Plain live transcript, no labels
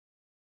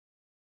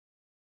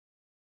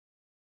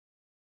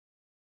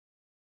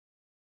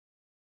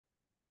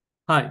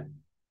Hi,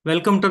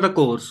 welcome to the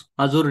course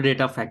Azure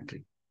Data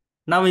Factory.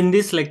 Now in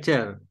this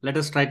lecture, let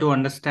us try to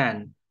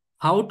understand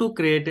how to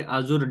create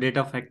Azure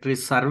Data Factory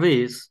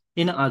service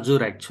in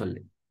Azure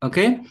actually.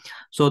 Okay,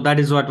 so that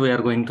is what we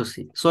are going to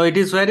see. So it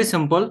is very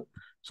simple.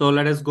 So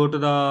let us go to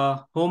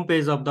the home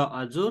page of the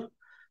Azure.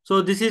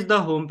 So this is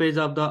the home page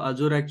of the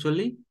Azure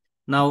actually.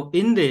 Now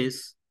in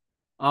this,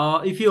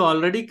 if you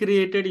already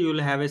created, you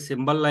will have a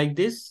symbol like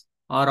this,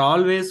 or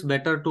always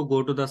better to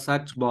go to the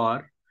search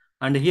bar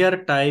and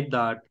here type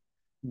that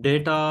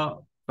Data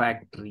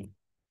Factory.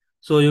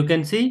 So you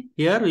can see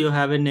here you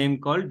have a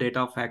name called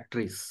Data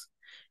Factories.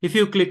 If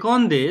you click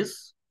on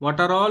this, what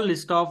are all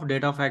list of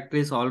data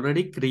factories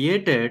already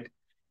created,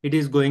 it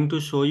is going to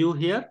show you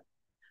here.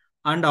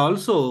 And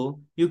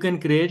also you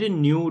can create a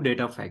new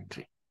data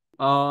factory.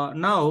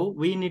 Now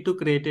we need to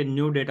create a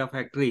new data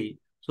factory.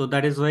 So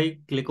that is why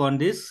click on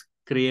this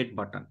create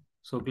button.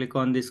 So click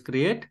on this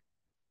create.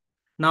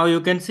 Now you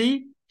can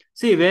see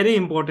very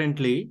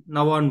importantly,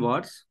 now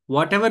onwards,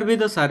 whatever be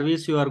the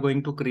service you are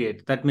going to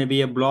create, that may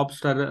be a blob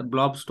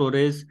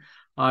storage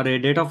or a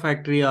data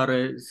factory or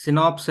a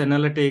Synops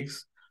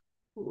analytics,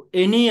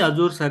 any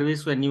Azure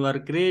service when you are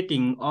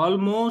creating,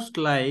 almost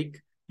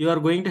like you are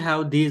going to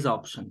have these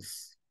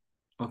options.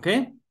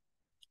 Okay.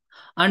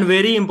 And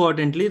very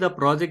importantly, the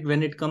project,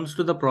 when it comes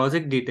to the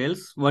project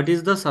details, what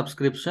is the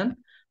subscription?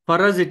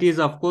 For us, it is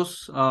of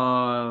course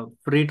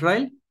free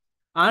trial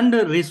and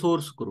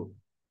resource group.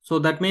 So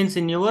that means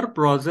in your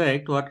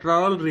project, what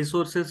are all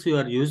resources you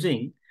are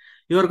using,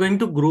 you are going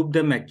to group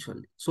them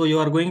actually. So you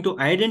are going to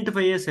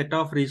identify a set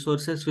of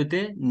resources with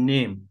a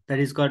name that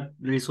is called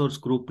resource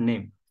group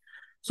name.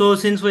 So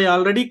since we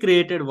already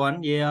created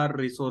one AR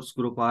resource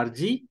group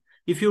RG,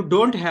 if you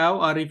don't have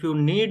or if you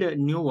need a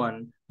new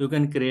one, you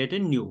can create a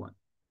new one.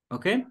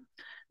 Okay.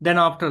 Then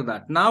after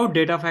that, now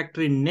data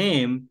factory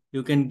name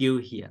you can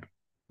give here.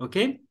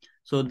 Okay.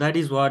 So that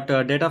is what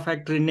data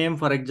factory name.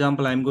 For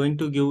example, I'm going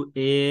to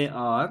give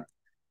AR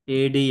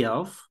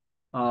ADF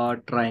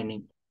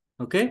training.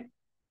 Okay.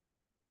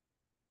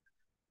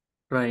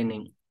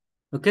 Training.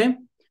 Okay.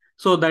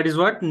 So that is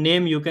what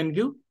name you can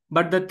give.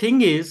 But the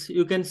thing is,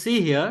 you can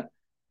see here,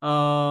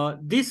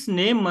 this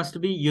name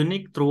must be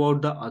unique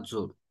throughout the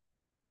Azure.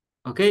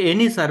 Okay.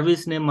 Any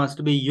service name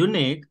must be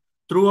unique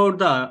throughout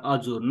the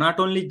Azure, not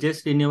only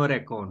just in your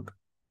account.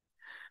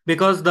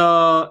 Because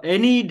the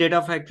any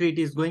data factory, it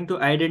is going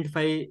to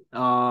identify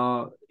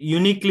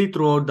uniquely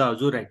throughout the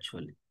Azure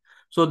actually.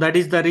 So that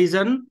is the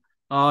reason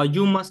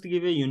you must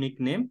give a unique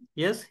name.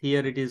 Yes,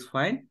 here it is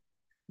fine.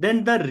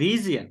 Then the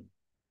region.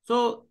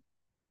 So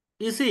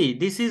you see,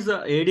 this is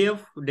ADF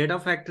data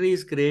factory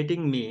is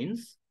creating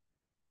means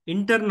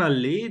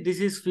internally, this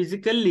is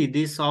physically,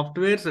 the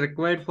softwares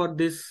required for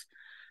this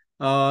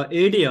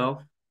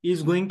ADF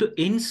is going to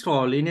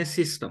install in a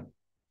system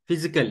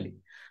physically.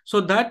 So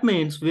that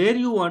means where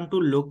you want to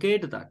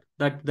locate that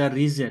the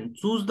region,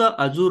 choose the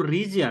Azure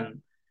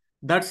region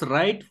that's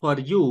right for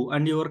you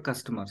and your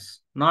customers.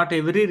 Not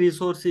every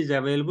resource is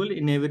available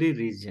in every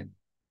region.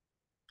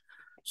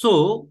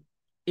 So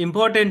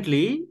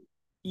importantly,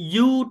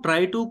 you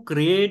try to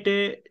create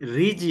a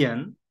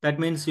region. That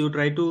means you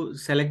try to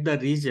select the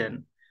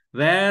region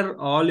where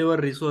all your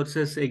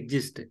resources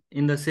exist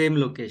in the same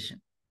location,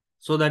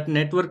 so that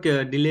network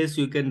delays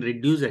you can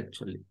reduce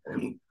actually.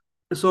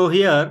 So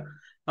here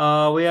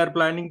we are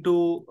planning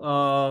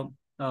to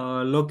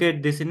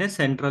locate this in a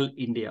central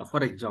India,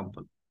 for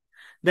example.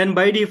 Then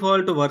by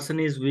default version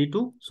is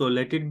V2. So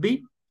let it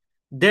be.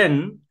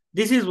 Then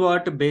this is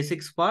what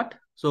basics part.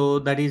 So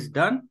that is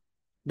done.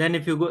 Then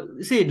if you go,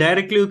 see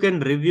directly you can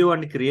review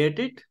and create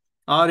it.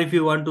 Or if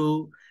you want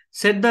to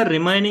set the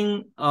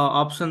remaining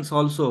options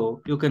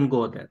also, you can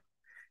go there.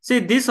 See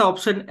this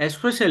option,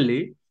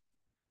 especially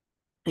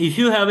if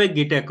you have a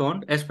Git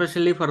account,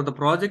 especially for the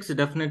projects,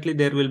 definitely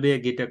there will be a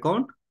Git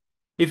account.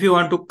 If you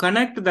want to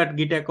connect that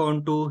Git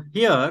account to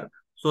here,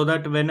 so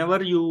that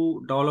whenever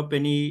you develop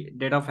any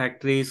data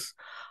factories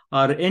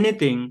or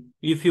anything,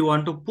 if you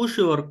want to push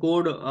your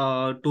code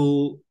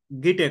to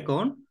Git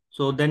account,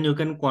 so then you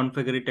can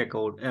configure it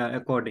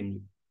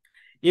accordingly.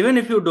 Even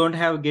if you don't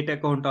have Git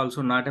account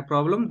also, not a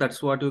problem.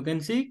 That's what you can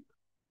see.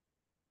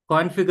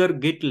 Configure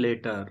Git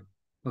later.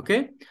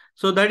 Okay.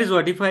 So that is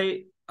what, if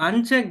I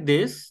uncheck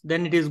this,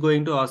 then it is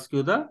going to ask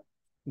you the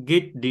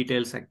Git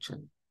details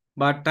section.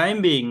 But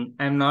time being,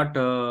 I'm not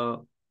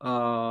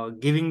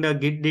giving the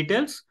Git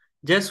details.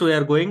 Just we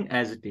are going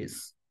as it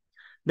is.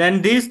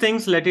 Then these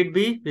things, let it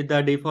be with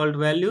the default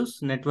values,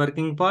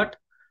 networking part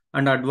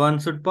and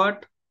advanced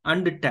part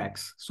and the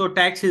tags. So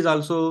tags is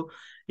also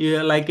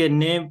like a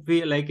name,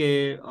 like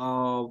a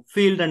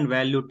field and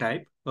value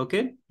type.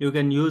 Okay. You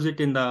can use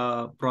it in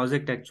the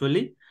project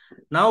actually.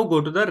 Now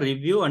go to the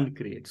review and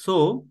create.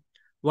 So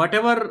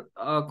whatever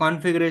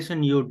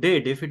configuration you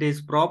did, if it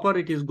is proper,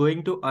 it is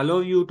going to allow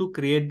you to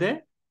create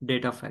the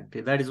data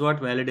factory. That is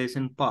what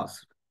validation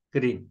passed.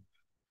 Green.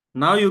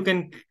 Now you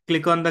can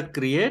click on the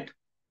create,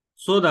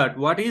 so that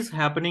what is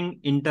happening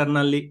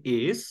internally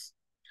is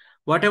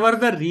whatever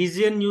the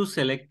region you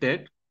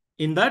selected,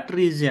 in that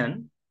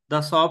region, the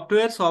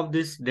softwares of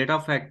this data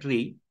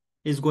factory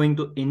is going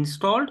to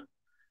installed.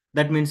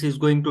 That means it's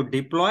going to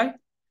deploy.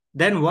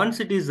 Then once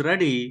it is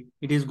ready,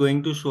 it is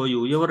going to show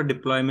you your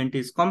deployment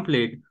is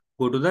complete.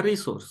 Go to the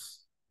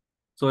resource.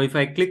 So if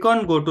I click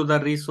on go to the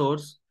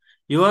resource,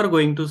 you are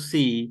going to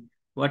see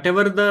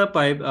whatever the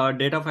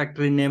data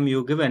factory name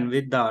you given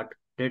with that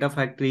data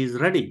factory is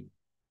ready.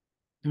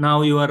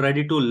 Now you are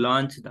ready to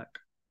launch that.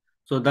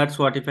 So that's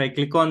what if I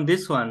click on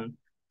this one,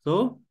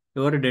 so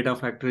your data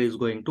factory is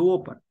going to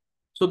open.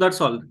 So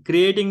that's all.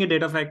 Creating a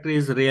data factory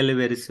is really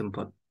very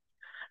simple.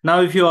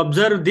 Now, if you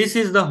observe, this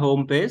is the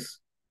home page.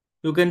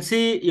 You can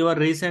see your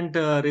recent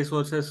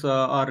resources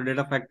or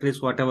data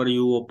factories, whatever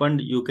you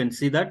opened, you can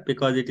see that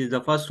because it is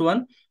the first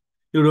one.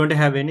 You don't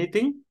have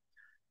anything.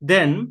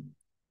 Then,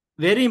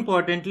 very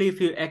importantly, if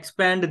you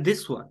expand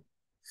this one,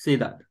 see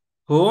that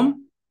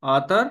home,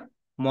 author,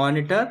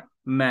 monitor,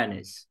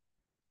 manage.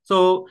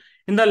 So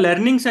in the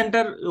learning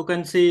center, you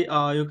can see,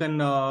 you can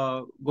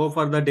go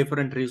for the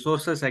different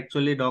resources,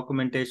 actually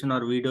documentation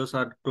or videos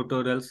or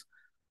tutorials,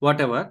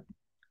 whatever.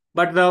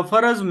 But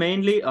for us,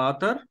 mainly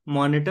author,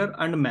 monitor,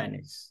 and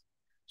manage.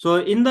 So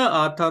in the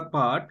author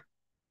part,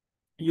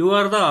 you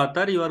are the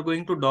author, you are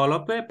going to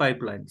develop a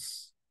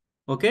pipelines.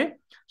 Okay.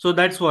 So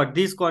that's what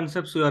these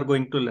concepts you are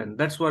going to learn.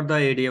 That's what the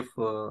ADF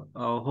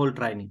whole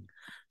training.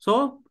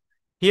 So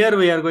here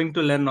we are going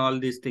to learn all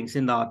these things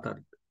in the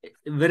author.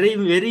 Very,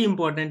 very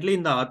importantly,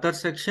 in the author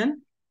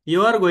section,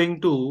 you are going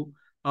to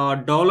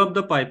develop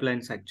the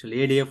pipelines,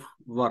 actually, ADF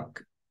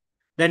work.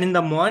 Then in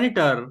the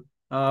monitor,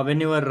 when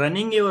you are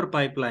running your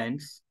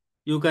pipelines,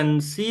 you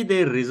can see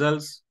their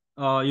results.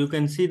 You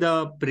can see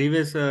the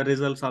previous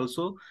results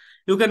also.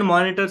 You can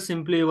monitor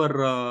simply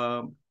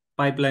your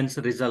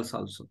pipelines results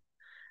also.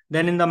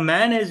 Then in the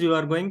manage, you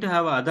are going to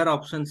have other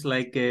options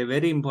like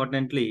very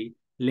importantly,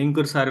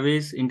 linker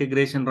service,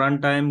 integration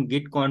runtime,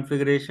 Git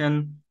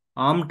configuration,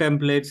 ARM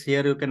templates.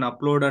 Here you can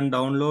upload and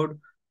download.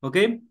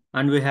 Okay.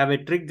 And we have a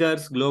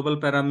triggers, global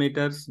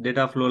parameters,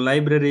 data flow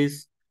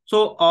libraries.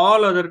 So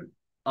all other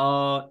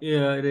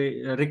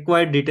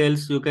required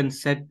details you can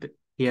set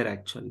here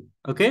actually.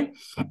 Okay.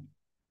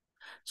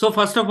 So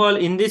first of all,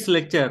 in this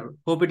lecture,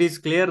 hope it is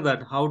clear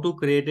that how to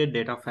create a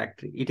data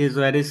factory. It is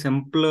very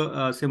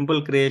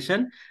simple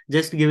creation,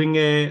 just giving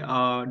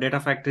a data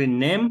factory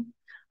name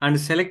and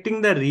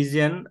selecting the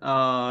region,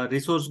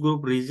 resource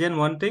group region,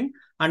 one thing.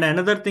 And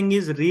another thing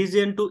is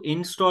region to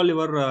install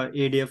your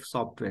ADF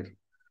software.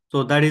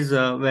 So that is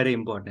very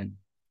important.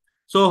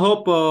 So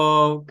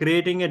hope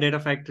creating a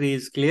data factory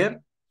is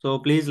clear. So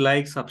please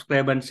like,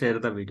 subscribe and share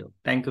the video.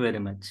 Thank you very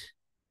much.